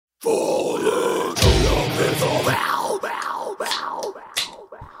You're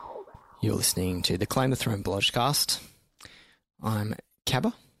listening to the Claim the Throne podcast. I'm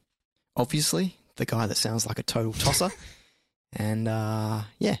Cabba, obviously, the guy that sounds like a total tosser. And,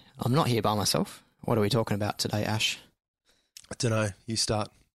 yeah, I'm not here by myself. What are we talking about today, Ash? I don't know. You start.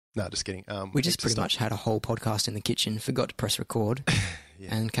 No, just kidding. We just pretty much had a whole podcast in the kitchen, forgot to press record,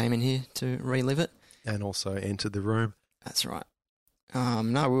 and came in here to relive it. And also entered the room. That's right.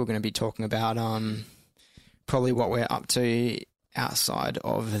 No, we were going to be talking about probably what we're up to outside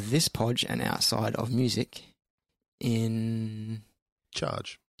of this podge and outside of music in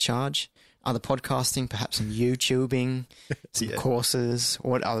Charge. Other podcasting, perhaps some YouTubing, some courses,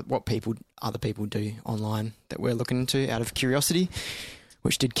 what other people do online that we're looking into out of curiosity,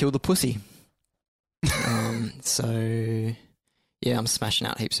 which did kill the pussy. So, yeah, I'm smashing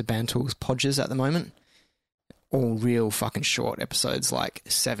out heaps of band tools podges at the moment. All real fucking short episodes, like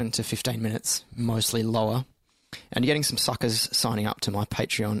 7 to 15 minutes, mostly lower. And getting some suckers signing up to my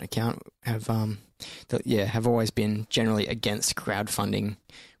Patreon account have always been generally against crowdfunding,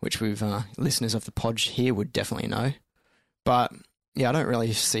 which we've listeners of the podge here would definitely know. But yeah, I don't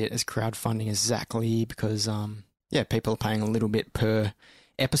really see it as crowdfunding exactly because people are paying a little bit per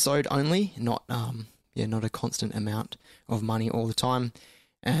episode only, not a constant amount of money all the time,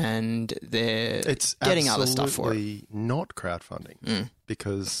 and they're getting other stuff for it. It's not crowdfunding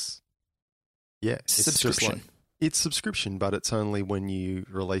because it's subscription. It's subscription, but it's only when you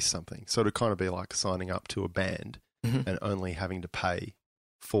release something. So it'd kind of be like signing up to a band and only having to pay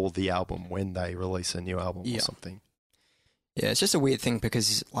for the album when they release a new album or something. Yeah, it's just a weird thing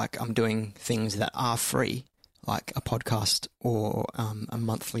because like I'm doing things that are free, like a podcast or a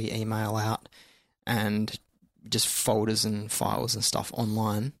monthly email out and just folders and files and stuff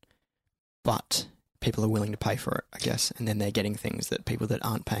online, but people are willing to pay for it, I guess, and then they're getting things that people that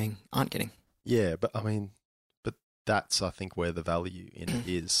aren't paying aren't getting. Yeah, but I mean... That's, I think, where the value in it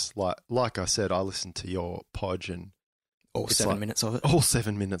is. Like I said, I listened to your podge and... All 7 minutes of it. All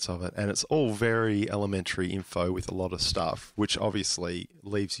 7 minutes of it. And it's all very elementary info with a lot of stuff, which obviously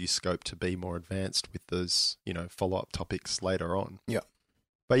leaves you scope to be more advanced with those, follow-up topics later on. Yeah.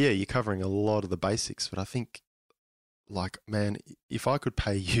 But yeah, you're covering a lot of the basics. But I think, man, if I could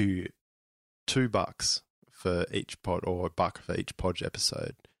pay you $2 for each pod or $1 for each podge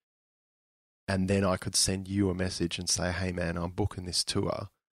episode... and then I could send you a message and say, hey, man, I'm booking this tour.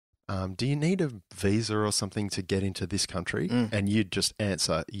 Do you need a visa or something to get into this country? And you'd just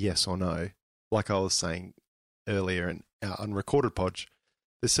answer yes or no. Like I was saying earlier in our unrecorded podge,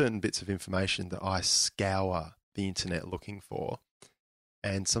 there's certain bits of information that I scour the internet looking for.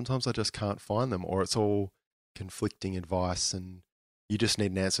 And sometimes I just can't find them, or it's all conflicting advice and you just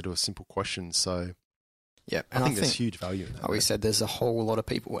need an answer to a simple question. So... yeah, I think there's huge value in that. Like we said, there's a whole lot of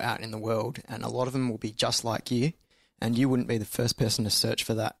people out in the world, and a lot of them will be just like you, and you wouldn't be the first person to search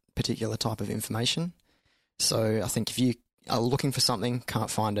for that particular type of information. So I think if you are looking for something,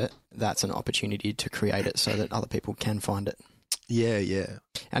 can't find it, that's an opportunity to create it so that other people can find it. Yeah, yeah.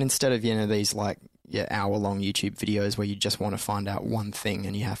 And instead of, these hour-long YouTube videos where you just want to find out one thing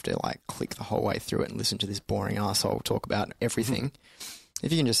and you have to click the whole way through it and listen to this boring arsehole talk about everything...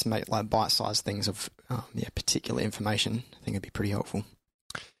 If you can just make bite-sized things of particular information, I think it'd be pretty helpful.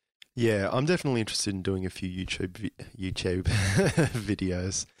 Yeah, I'm definitely interested in doing a few YouTube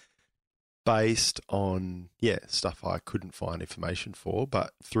videos based on stuff I couldn't find information for,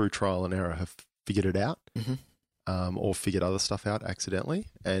 but through trial and error have figured it out, or figured other stuff out accidentally.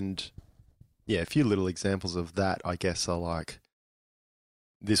 And a few little examples of that, I guess, are like,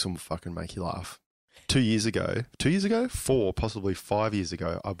 this will fucking make you laugh. 2 years ago, 4, possibly 5 years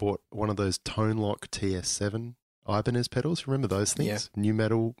ago, I bought one of those Tone Lock TS7 Ibanez pedals. Remember those things? Yeah. New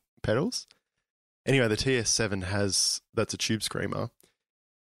metal pedals. Anyway, the TS7 that's a tube screamer.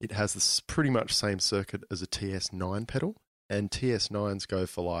 It has this pretty much same circuit as a TS9 pedal, and TS9s go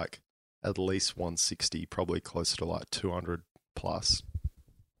for at least 160, probably closer to 200 plus.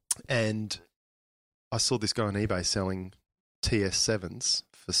 And I saw this guy on eBay selling TS7s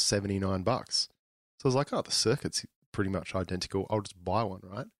for $79. So I was like, the circuit's pretty much identical. I'll just buy one,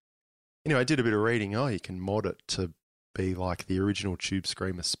 right? Anyway, I did a bit of reading. You can mod it to be like the original Tube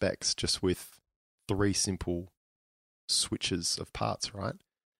Screamer specs, just with 3 simple switches of parts, right?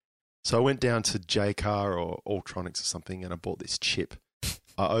 So I went down to JCar or Ultronics or something and I bought this chip.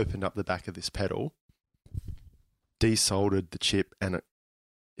 I opened up the back of this pedal, desoldered the chip, and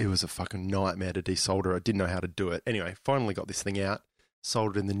it was a fucking nightmare to desolder. I didn't know how to do it. Anyway, finally got this thing out,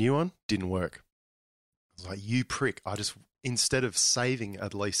 soldered in the new one, didn't work. I was like, you prick. Instead of saving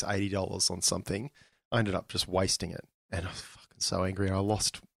at least $80 on something, I ended up just wasting it. And I was fucking so angry. I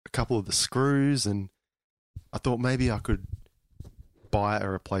lost a couple of the screws, and I thought maybe I could buy a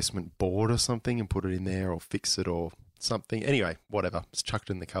replacement board or something and put it in there or fix it or something. Anyway, whatever. Just chucked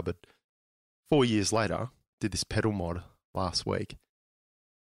it in the cupboard. 4 years later, did this pedal mod last week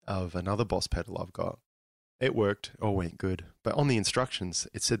of another Boss pedal I've got. It worked, all went good. But on the instructions,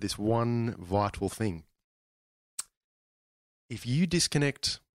 it said this one vital thing. If you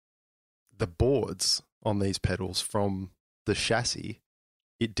disconnect the boards on these pedals from the chassis,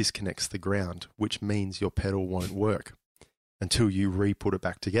 it disconnects the ground, which means your pedal won't work until you re-put it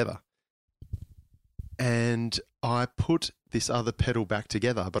back together. And I put this other pedal back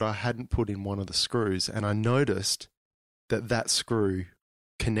together, but I hadn't put in one of the screws, and I noticed that that screw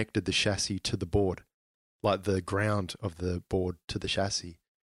connected the chassis to the board, like the ground of the board to the chassis.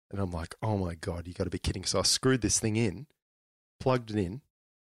 And I'm like, oh my God, you got to be kidding. So I screwed this thing in, plugged it in,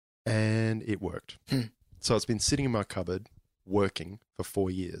 and it worked. So it's been sitting in my cupboard working for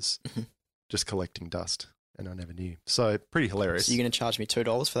 4 years, just collecting dust, and I never knew. So pretty hilarious. So you're going to charge me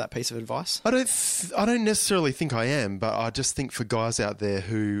 $2 for that piece of advice? I don't necessarily think I am, but I just think for guys out there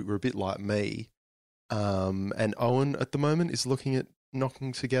who are a bit like me, and Owen at the moment is looking at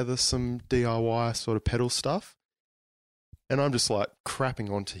knocking together some DIY sort of pedal stuff, and I'm just like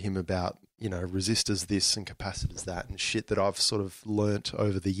crapping onto him about, you know, resistors this and capacitors that and shit that I've sort of learnt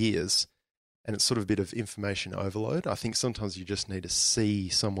over the years. And it's sort of a bit of information overload. I think sometimes you just need to see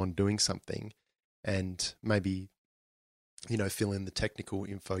someone doing something and maybe, you know, fill in the technical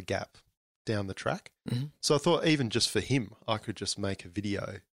info gap down the track. So I thought even just for him, I could just make a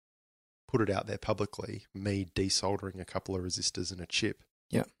video, put it out there publicly, me desoldering a couple of resistors and a chip,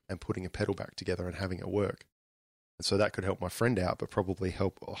 and putting a pedal back together and having it work. And so that could help my friend out, but probably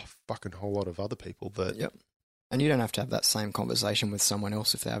help a fucking whole lot of other people that... And you don't have to have that same conversation with someone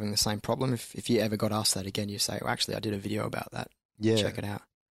else if they're having the same problem. If you ever got asked that again, you say, well, actually, I did a video about that. Yeah. Check it out.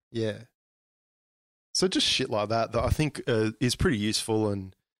 Yeah. So just shit like that I think is pretty useful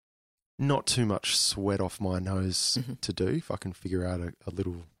and not too much sweat off my nose to do if I can figure out a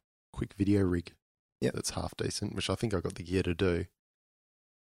little quick video rig that's half decent, which I think I got the gear to do.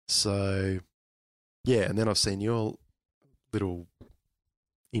 So, yeah, and then I've seen your little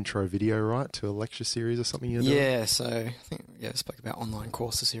intro video, right, to a lecture series or something you're doing? Yeah, so I think I spoke about online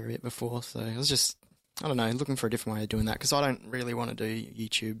courses here a bit before, so I was just, I don't know, looking for a different way of doing that because I don't really want to do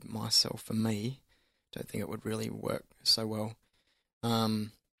YouTube myself. For me, don't think it would really work so well.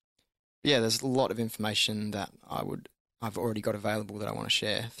 Yeah, there's a lot of information that I've already got available that I want to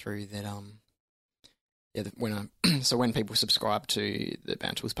share through that. When people subscribe to the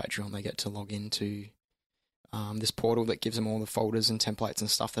Band Tools Patreon, they get to log into this portal that gives them all the folders and templates and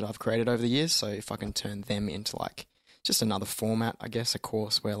stuff that I've created over the years. So if I can turn them into like just another format, I guess, a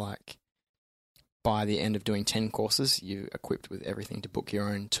course where like by the end of doing 10 courses, you're equipped with everything to book your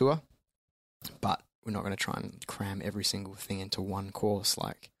own tour. But we're not going to try and cram every single thing into one course.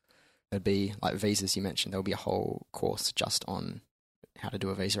 Like there'd be like visas you mentioned, there'll be a whole course just on how to do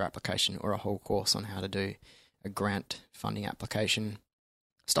a visa application or a whole course on how to do a grant funding application,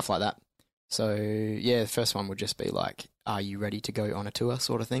 stuff like that. So, yeah, the first one would just be like, are you ready to go on a tour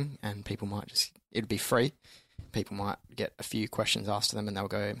sort of thing? And people might just, it'd be free. People might get a few questions asked to them and they'll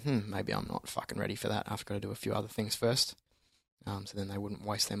go, maybe I'm not fucking ready for that. I've got to do a few other things first. So then they wouldn't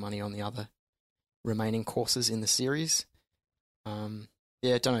waste their money on the other remaining courses in the series. I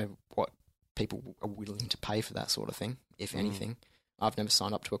don't know what people are willing to pay for that sort of thing, if anything. I've never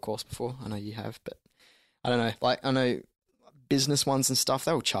signed up to a course before. I know you have, but I don't know. Like, I know business ones and stuff,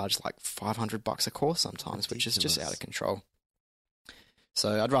 they will charge like $500 a course sometimes, which is just out of control.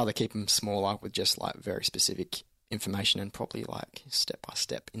 So I'd rather keep them smaller with just like very specific information and probably like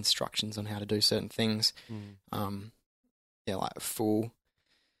step-by-step instructions on how to do certain things. Like a full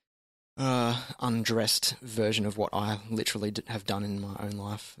undressed version of what I literally have done in my own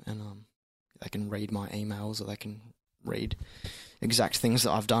life. And they can read my emails or they can read exact things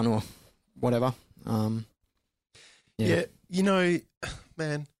that I've done or whatever. Yeah, you know,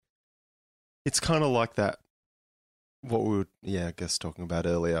 man, it's kind of like that, what we were, I guess, talking about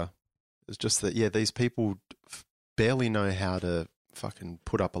earlier. It's just that, these people barely know how to fucking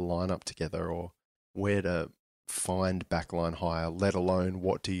put up a lineup together or where to find backline hire, let alone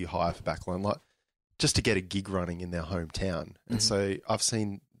what do you hire for backline, like just to get a gig running in their hometown. And so I've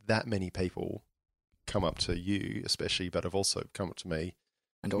seen that many people come up to you especially, but have also come up to me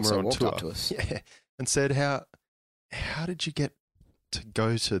and also walked up to us and said, how did you get to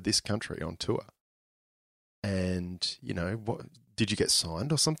go to this country on tour? And, you know, what did you get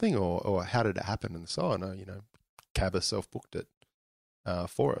signed or something, or how did it happen? And so, no, you know, Cabba self-booked it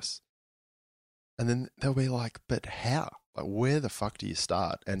for us. And then they'll be like, but how? Like, where the fuck do you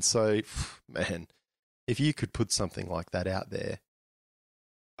start? And so, man, if you could put something like that out there,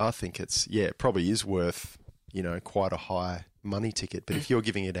 I think it probably is worth, quite a high money ticket. But if you're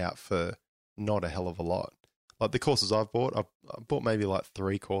giving it out for not a hell of a lot, like the courses I've bought maybe like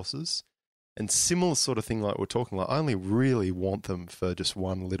 3 courses, and similar sort of thing like we're talking, like I only really want them for just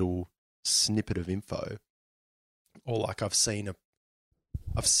one little snippet of info. Or like I've seen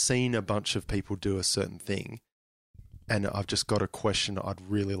a bunch of people do a certain thing, and I've just got a question I'd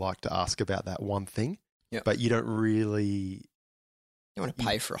really like to ask about that one thing. Yep. But you don't really... You want to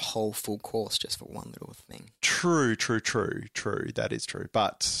pay for a whole full course just for one little thing. True. That is true.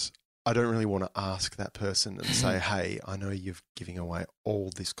 But I don't really want to ask that person and say, hey, I know you're giving away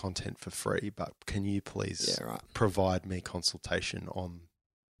all this content for free, but can you please provide me consultation on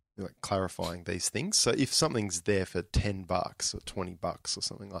clarifying these things? So if something's there for $10 or $20 or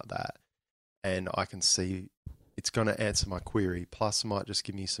something like that, and I can see it's going to answer my query, plus it might just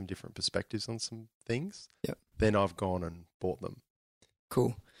give me some different perspectives on some things, then I've gone and bought them.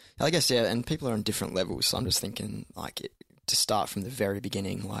 Cool. I guess, and people are on different levels, so I'm just thinking, to start from the very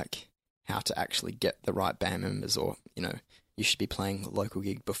beginning, how to actually get the right band members, or, you should be playing a local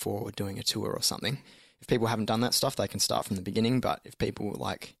gig before doing a tour or something. If people haven't done that stuff, they can start from the beginning, but if people,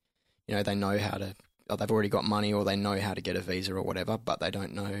 they know how to, or they've already got money, or they know how to get a visa or whatever, but they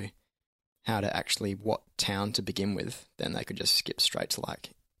don't know how to actually, what town to begin with, then they could just skip straight to,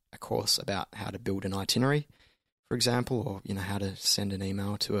 a course about how to build an itinerary, for example, or, how to send an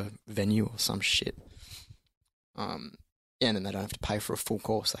email to a venue or some shit. And then they don't have to pay for a full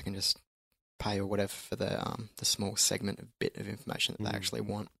course. They can just pay or whatever for the small segment of bit of information that they actually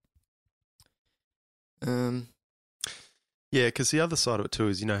want. Yeah, because the other side of it too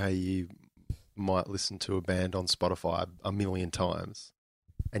is, how you might listen to a band on Spotify a million times,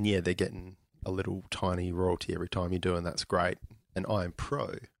 and they're getting a little tiny royalty every time you do, and that's great. And I am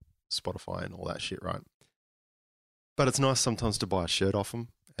pro Spotify and all that shit, right? But it's nice sometimes to buy a shirt off them,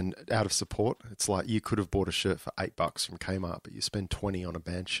 and out of support, it's like you could have bought a shirt for $8 from Kmart, but you spend 20 on a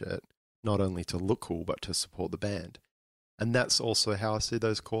band shirt, not only to look cool, but to support the band. And that's also how I see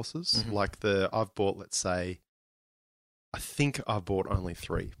those courses. Mm-hmm. I've bought, let's say, I think I've bought only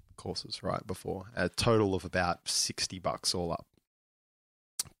 3 courses, right, before, a total of about $60 all up.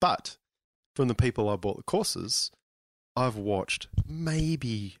 But from the people I bought the courses, I've watched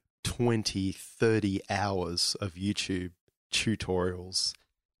maybe 20, 30 hours of YouTube tutorials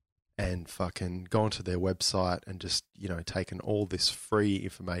and fucking gone to their website and just, taken all this free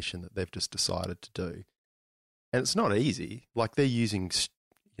information that they've just decided to do. And it's not easy. They're using,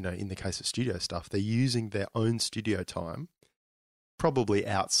 in the case of studio stuff, they're using their own studio time, probably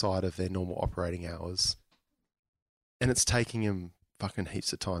outside of their normal operating hours. And it's taking them fucking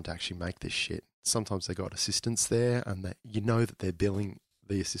heaps of time to actually make this shit. Sometimes they got assistants there, and that that they're billing,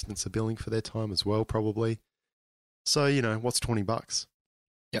 the assistants are billing for their time as well, probably. So, what's $20?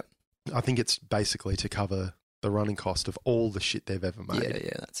 Yep. I think it's basically to cover the running cost of all the shit they've ever made.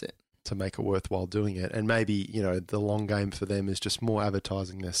 Yeah, that's it. To make it worthwhile doing it. And maybe, the long game for them is just more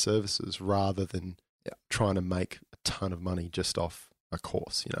advertising their services rather than trying to make a ton of money just off a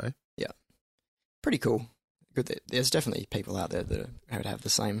course, Yeah. Pretty cool. Good. There's definitely people out there that would have the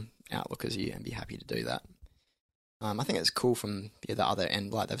same outlook as you and be happy to do that. I think it's cool from the other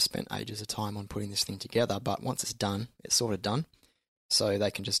end. They've spent ages of time on putting this thing together, but once it's done, it's sort of done. So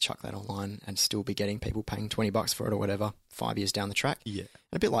they can just chuck that online and still be getting people paying $20 for it or whatever 5 years down the track. Yeah.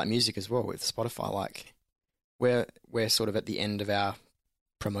 And a bit like music as well with Spotify. We're sort of at the end of our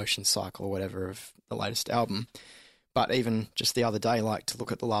promotion cycle or whatever of the latest album. But even just the other day, to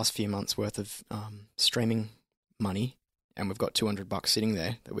look at the last few months worth of streaming money, and we've got $200 sitting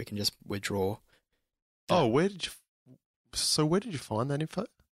there that we can just withdraw. Oh, where did you find that info?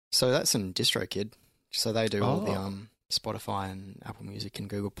 So that's in DistroKid. So they do all the Spotify and Apple Music and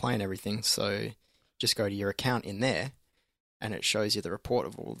Google Play and everything. So just go to your account in there, and it shows you the report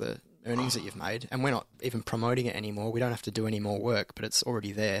of all the earnings that you've made. And we're not even promoting it anymore. We don't have to do any more work, but it's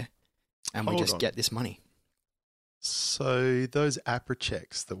already there, and we just get this money. So those APRA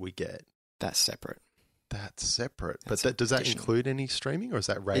checks that we get, that's separate. But does that include any streaming, or is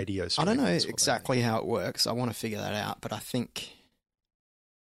that radio streaming? I don't know exactly how it works. I want to figure that out, but I think,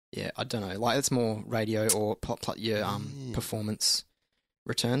 I don't know. It's more radio or your performance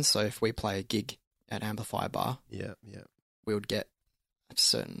returns. So if we play a gig at Amplifier Bar, we would get a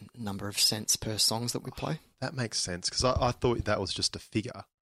certain number of cents per songs that we play. That makes sense, because I thought that was just a figure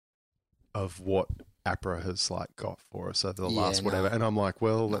of what APRA has got for us over the last whatever, and I'm like,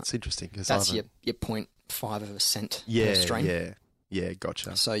 that's interesting, because that's your 0.5 of a cent per stream. Yeah,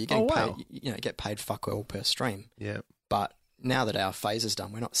 gotcha. So you're getting paid, get paid fuck all per stream. Yeah, But now that our phase is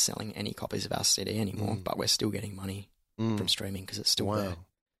done, we're not selling any copies of our CD anymore, but we're still getting money from streaming because it's still there.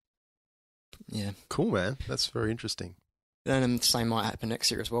 Yeah. Cool, man. That's very interesting. And the same might happen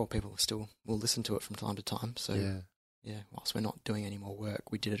next year as well. People still will listen to it from time to time. So, yeah, whilst we're not doing any more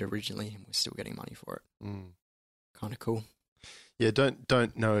work, we did it originally and we're still getting money for it. Kind of cool. Yeah,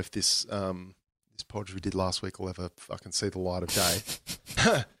 don't know if this this pod we did last week will ever fucking see the light of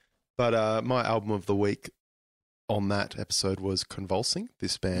day. But my album of the week on that episode was Convulsing,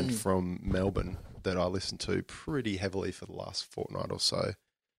 this band from Melbourne that I listened to pretty heavily for the last fortnight or so.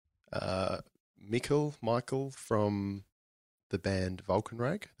 Michael from the band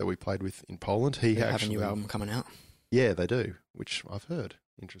Vulcanrag that we played with in Poland. He They actually have a new album coming out. Yeah, they do, which I've heard,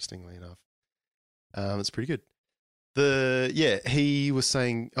 interestingly enough. It's pretty good. He was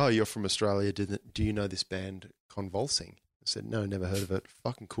saying, "Oh, you're from Australia. Do you know this band Convulsing?" I said, "No, never heard of it.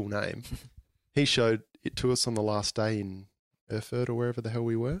 Fucking cool name." He showed it to us on the last day in Erfurt or wherever the hell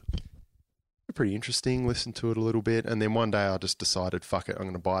we were. Pretty interesting. Listened to it a little bit, and then one day I just decided, "Fuck it, I'm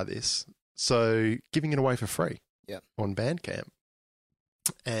going to buy this." So giving it away for free, on Bandcamp,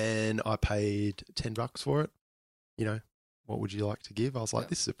 and I paid $10 for it. You know, what would you like to give? I was like,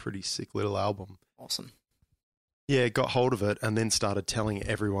 this is a pretty sick little album. Awesome. Yeah, got hold of it and then started telling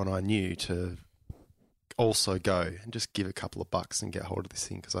everyone I knew to also go and just give a couple of bucks and get hold of this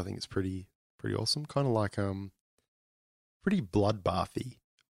thing because I think it's pretty awesome. Kind of like pretty bloodbathy,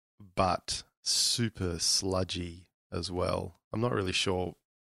 but super sludgy as well. I'm not really sure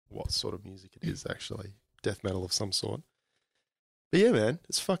what sort of music it is actually. Death metal of some sort. But yeah, man,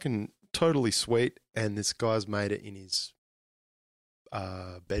 it's fucking totally sweet. And this guy's made it in his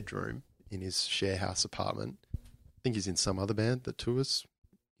bedroom in his share house apartment. I think he's in some other band that tours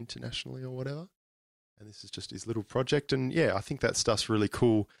internationally or whatever. And this is just his little project. And yeah, I think that stuff's really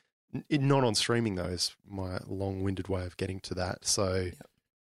cool. Not on streaming though, is my long-winded way of getting to that. So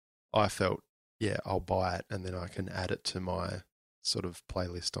I felt, I'll buy it and then I can add it to my sort of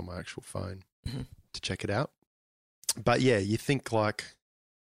playlist on my actual phone to check it out. But yeah, you think like,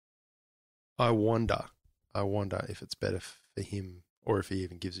 I wonder if it's better for him or if he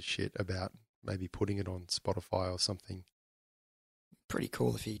even gives a shit about maybe putting it on Spotify or something. Pretty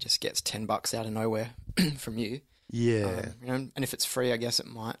cool if he just gets $10 out of nowhere from you. Yeah. And if it's free, I guess it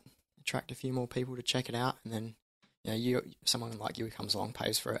might attract a few more people to check it out. And then, someone like you who comes along,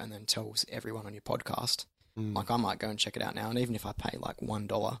 pays for it, and then tells everyone on your podcast. Like I might go and check it out now. And even if I pay like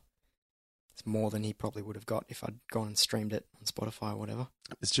 $1, it's more than he probably would have got if I'd gone and streamed it on Spotify or whatever.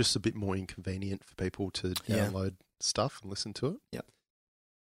 It's just a bit more inconvenient for people to download stuff and listen to it. Yep.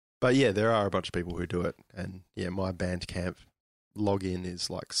 But yeah, there are a bunch of people who do it. And yeah, my Bandcamp login is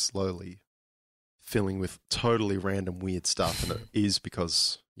like slowly filling with totally random weird stuff. And it is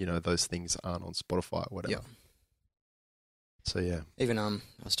because, those things aren't on Spotify or whatever. Yep. So yeah. Even I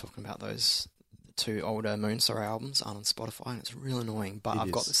was talking about those two older Moonsorrow albums aren't on Spotify, and it's real annoying, but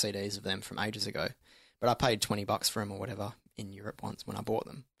I've got the CDs of them from ages ago. But I paid $20 for them or whatever in Europe once when I bought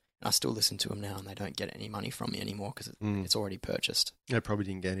them. And I still listen to them now, and they don't get any money from me anymore because it's already purchased. They probably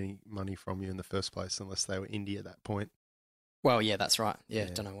didn't get any money from you in the first place unless they were indie at that point. Well, yeah, that's right. Yeah,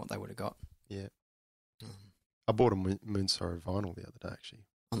 don't know what they would have got. Yeah. I bought a Moonsorrow vinyl the other day, actually.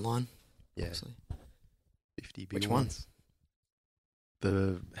 Online? Yeah. Obviously. 50 big Which ones.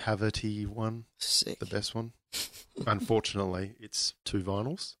 The Haverty one. Sick. The best one. Unfortunately, it's 2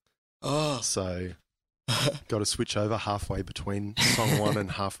 vinyls. Oh. So, got to switch over halfway between song 1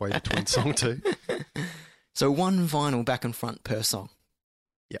 and halfway between song 2. So 1 vinyl back and front per song?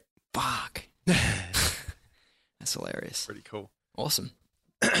 Yep. Fuck. That's hilarious. Pretty cool. Awesome.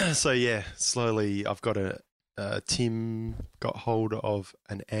 So yeah, slowly I've got Tim got hold of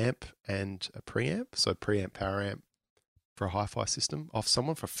an amp and a preamp. So preamp, power amp for a hi-fi system off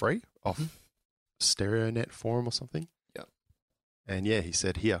someone for free, off StereoNet forum or something. Yeah. And yeah, he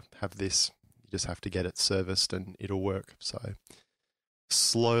said, here, have this. You just have to get it serviced and it'll work. So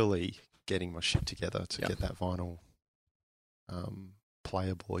slowly getting my shit together to get that vinyl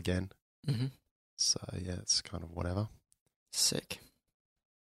playable again. So yeah, it's kind of whatever. Sick.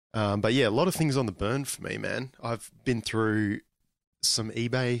 But yeah, a lot of things on the burn for me, man. I've been through some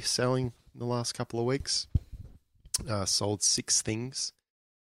eBay selling in the last couple of weeks. Sold 6 things,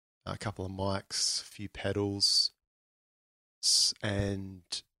 a couple of mics, a few pedals, and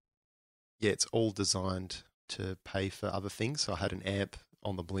yeah, it's all designed to pay for other things. So I had an amp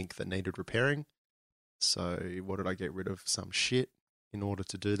on the Blink that needed repairing. So what did I get rid of? Some shit in order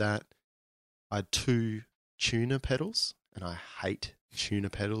to do that. I had 2 tuner pedals, and I hate tuner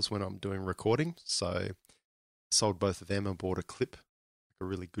pedals when I'm doing recording. So sold both of them and bought a clip, like a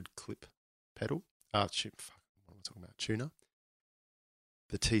really good clip pedal. What am am I talking about? Tuner.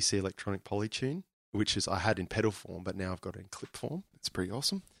 The TC Electronic Polytune, which is I had in pedal form, but now I've got it in clip form. It's pretty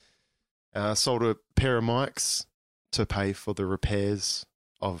awesome. Sold a pair of mics to pay for the repairs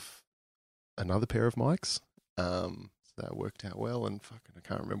of another pair of mics. So that worked out well, and fucking I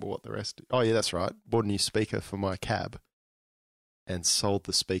can't remember what the rest. Oh yeah, that's right. Bought a new speaker for my cab, and sold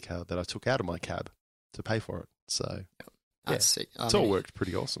the speaker that I took out of my cab to pay for it. So That's sick. It's all worked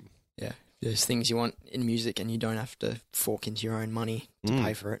pretty awesome. Yeah, there's things you want in music, and you don't have to fork into your own money to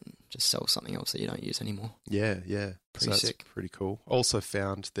pay for it. And just sell something else that you don't use anymore. Yeah. Pretty sick. Pretty cool. Also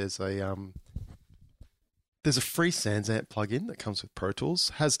found there's a free SansAmp plugin that comes with Pro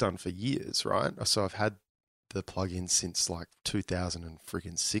Tools. Has done for years, right? So I've had the plugin since like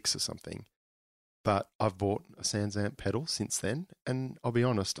 2006 or something. But I've bought a SansAmp pedal since then, and I'll be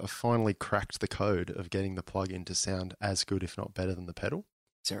honest, I've finally cracked the code of getting the plugin to sound as good, if not better, than the pedal.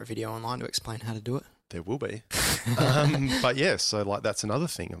 Is there a video online to explain how to do it? There will be. But yeah, so like that's another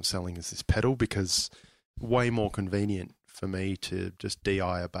thing I'm selling is this pedal, because way more convenient for me to just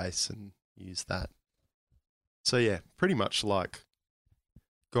DI a bass and use that. So yeah, pretty much like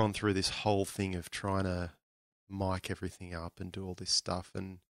gone through this whole thing of trying to mic everything up and do all this stuff,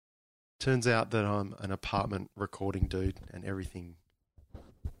 and turns out that I'm an apartment recording dude and everything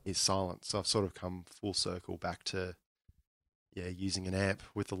is silent. So I've sort of come full circle back to using an amp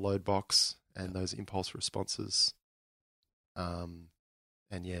with the load box and those impulse responses. And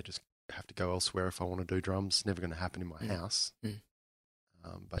just have to go elsewhere if I want to do drums. Never going to happen in my house.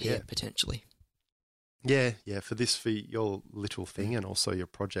 But yeah, potentially. Yeah, for your little thing and also your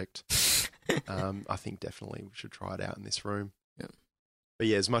project, I think definitely we should try it out in this room. Yeah. But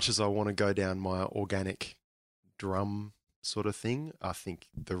yeah, as much as I want to go down my organic drum sort of thing, I think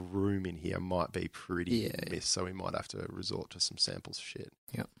the room in here might be pretty miss, so we might have to resort to some samples shit.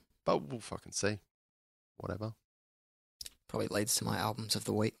 Yep. But we'll fucking see. Whatever. Probably leads to my albums of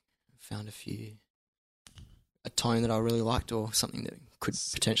the week. Found a tone that I really liked, or something that could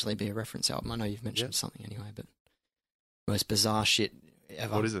potentially be a reference album. I know you've mentioned something anyway, but most bizarre shit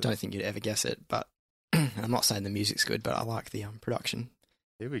ever. What is it? Don't think you'd ever guess it, but I'm not saying the music's good, but I like the production.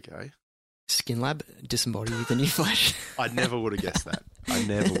 Here we go. Skinlab, Disembody the New Flesh. I never would have guessed that.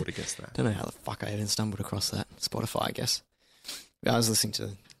 Don't know how the fuck I even stumbled across that. Spotify, I guess. I was listening to a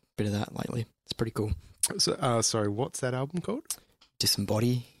bit of that lately. It's pretty cool. So, sorry, what's that album called?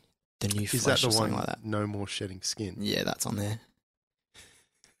 Disembody the New Flesh. Is that the or something one, like that? No More Shedding Skin? Yeah, that's on there.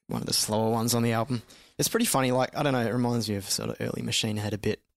 One of the slower ones on the album. It's pretty funny. Like, I don't know, it reminds me of sort of early Machine Head a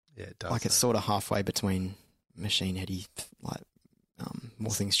bit. Yeah, it does. Like, it's sort of halfway between Machine Heady, like,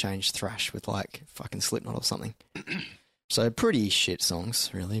 More Things Change thrash with, like, fucking Slipknot or something. So, pretty shit songs,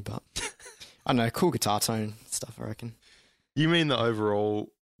 really, but I don't know, cool guitar tone stuff, I reckon. You mean the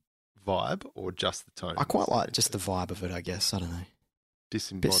overall vibe or just the tone? I quite like just the vibe of it, I guess. I don't know.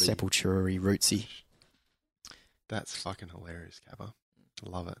 Disembodied. Bit Sepultura-y, rootsy. That's fucking hilarious, Cabba. I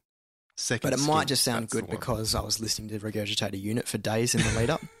love it. But it might just sound good because I was listening to Regurgitator Unit for days in the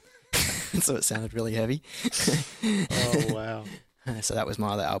lead up. So it sounded really heavy. Oh, wow. So that was my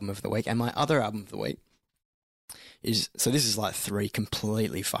other album of the week. And my other album of the week is, so this is like 3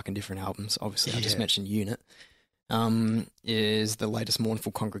 completely fucking different albums. Obviously, I just mentioned Unit. Is the latest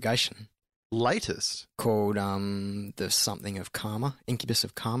Mournful Congregation. Latest? Called The Something of Karma, Incubus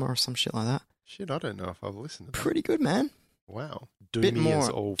of Karma or some shit like that. Shit, I don't know if I've listened to that. Pretty good, man. Wow.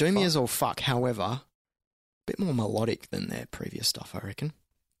 Doomy as all fuck. However, a bit more melodic than their previous stuff, I reckon.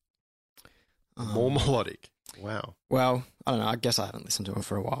 More melodic? Wow. Well, I don't know. I guess I haven't listened to it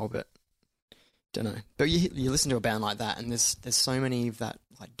for a while, but don't know. But you listen to a band like that, and there's so many of that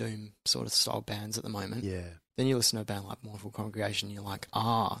like doom sort of style bands at the moment. Yeah. Then you listen to a band like Mournful Congregation, and you're like,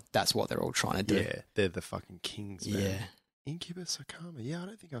 that's what they're all trying to do. Yeah, they're the fucking kings, man. Yeah. Incubus of Karma. Yeah, I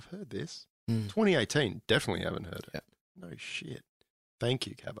don't think I've heard this. 2018. Definitely haven't heard it. No shit. Thank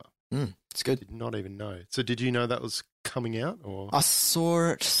you, Cabba. It's good. Did not even know. So did you know that was coming out? Or I saw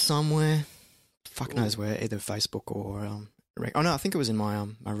it somewhere. Fuck knows where, either Facebook or I think it was in my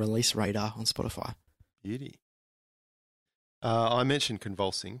my release radar on Spotify. Beauty. I mentioned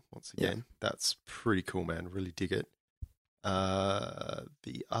Convulsing once again. Yeah. That's pretty cool, man. Really dig it.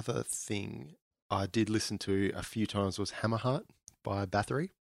 The other thing I did listen to a few times was Hammerheart by Bathory.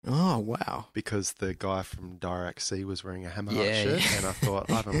 Oh, wow. Because the guy from Dirac C was wearing a Hammerheart shirt, and I thought,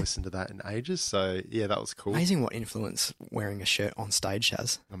 I haven't listened to that in ages, so yeah, that was cool. Amazing what influence wearing a shirt on stage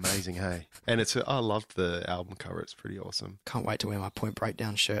has. Amazing, hey? And I loved the album cover, it's pretty awesome. Can't wait to wear my Point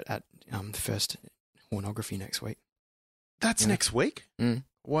Breakdown shirt at the first Hornography next week. That's next week?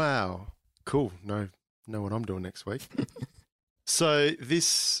 Wow. Cool. Know what I'm doing next week. So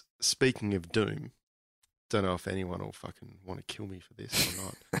this, speaking of Doom, don't know if anyone will fucking want to kill me for this or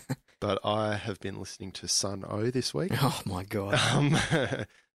not, but I have been listening to Sun O this week. Oh my God.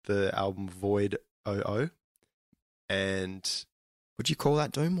 The album Void OO. And would you call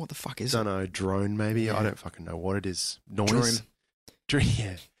that doom? What the fuck is it? Don't know, drone maybe. Yeah. I don't fucking know what it is. Noise. Dream.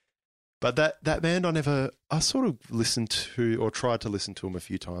 Yeah. But that band I sort of listened to or tried to listen to them a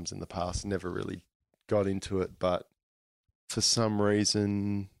few times in the past, never really got into it, but for some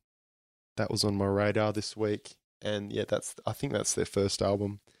reason that was on my radar this week. And yeah, I think that's their first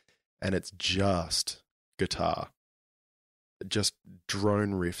album, and it's just guitar. Just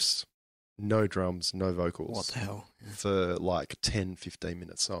drone riffs. No drums, no vocals. What the hell? Yeah. For like 10,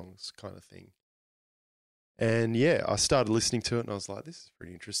 15-minute songs kind of thing. And yeah, I started listening to it and I was like, this is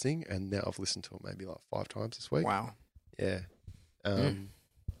pretty interesting. And now I've listened to it maybe like 5 times this week. Wow. Yeah.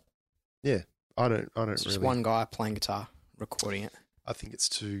 Yeah. I don't It's really. just one guy playing guitar, recording it. I think it's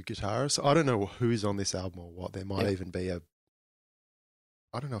 2 guitarists. I don't know who's on this album or what. There might even be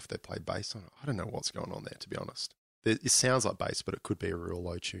I don't know if they play bass on it. I don't know what's going on there, to be honest. It sounds like bass, but it could be a real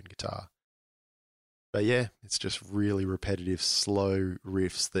low-tuned guitar. But yeah, it's just really repetitive, slow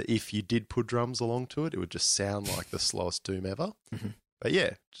riffs that if you did put drums along to it, it would just sound like the slowest doom ever. Mm-hmm. But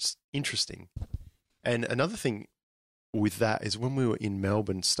yeah, just interesting. And another thing with that is when we were in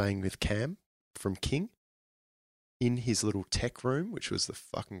Melbourne staying with Cam from King, in his little tech room, which was the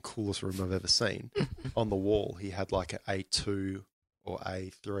fucking coolest room I've ever seen, on the wall he had like an A2 or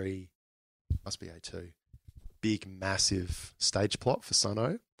A3, must be A2, big massive stage plot for Sun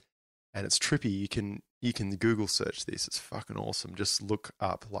O. And it's trippy. You can Google search this. It's fucking awesome. Just look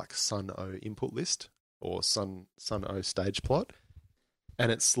up like Sun O input list or Sun O stage plot,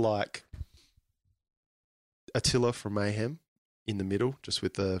 and it's like Attila from Mayhem in the middle, just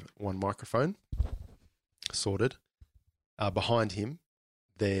with the one microphone, sorted. Behind him,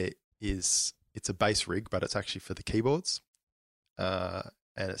 it's a bass rig, but it's actually for the keyboards, and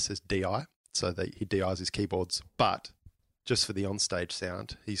it says DI, so that he DIs his keyboards, but just for the onstage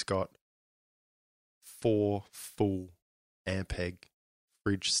sound, he's got 4 full Ampeg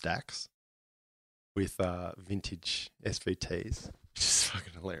fridge stacks with vintage SVTs, which is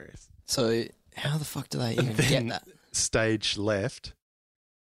fucking hilarious. So how the fuck do they even get that? Stage left,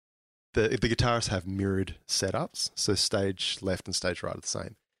 the guitarists have mirrored setups, so stage left and stage right are the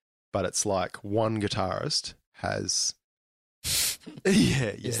same. But it's like one guitarist has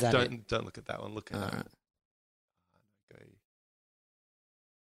yeah. Don't look at that one. Look at that.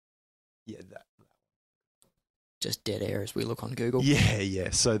 Yeah, that. Just dead air as we look on Google. Yeah.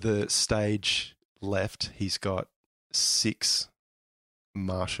 So the stage left, he's got 6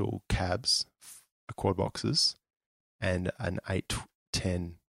 Marshall cabs, quad boxes, and an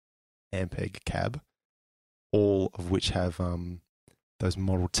 810 Ampeg cab, all of which have those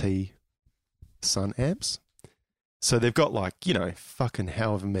Model T Sun amps. So they've got fucking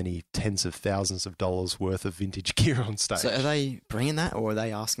however many tens of thousands of dollars worth of vintage gear on stage. So are they bringing that or are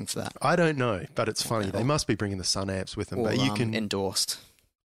they asking for that? I don't know, but it's funny. They must be bringing the Sun amps with them. Or, but you can endorsed.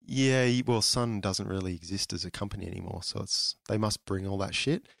 Yeah, well, Sun doesn't really exist as a company anymore, so they must bring all that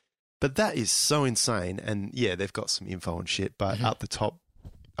shit. But that is so insane. And yeah, they've got some info and shit, but at the top,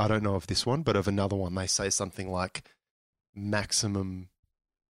 I don't know of this one, but of another one, they say something like maximum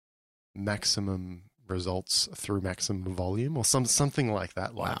results through maximum volume or something like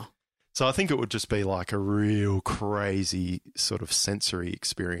that. Wow. So I think it would just be like a real crazy sort of sensory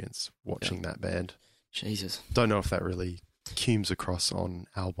experience watching that band. Jesus. Don't know if that really cumes across on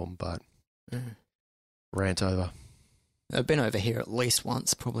album, but rant over. They've been over here at least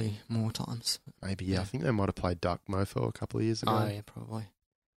once, probably more times. Maybe, yeah. I think they might have played Duck Mofo a couple of years ago. Oh, yeah, probably.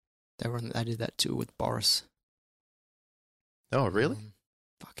 They did that too with Boris. Oh, really?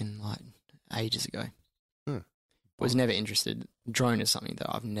 Fucking ages ago. Huh. Was never interested. Drone is something that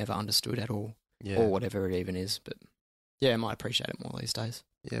I've never understood at all, or whatever it even is. But yeah, I might appreciate it more these days.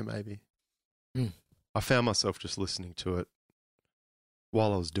 Yeah, maybe. I found myself just listening to it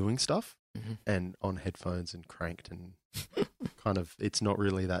while I was doing stuff and on headphones and cranked and kind of, it's not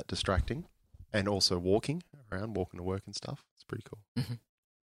really that distracting. And also walking around, walking to work and stuff. It's pretty cool.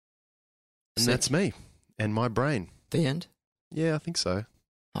 And that's me and my brain. The end? Yeah, I think so.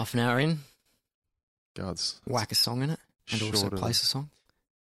 Half an hour in. God's. Whack a song in it and also place a song.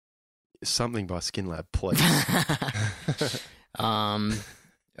 Something by Skinlab, please. I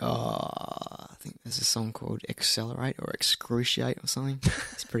think there's a song called Accelerate or Excruciate or something.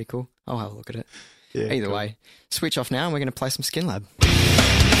 It's pretty cool. I'll have a look at it. Yeah, Either way, switch off now and we're going to play some Skinlab.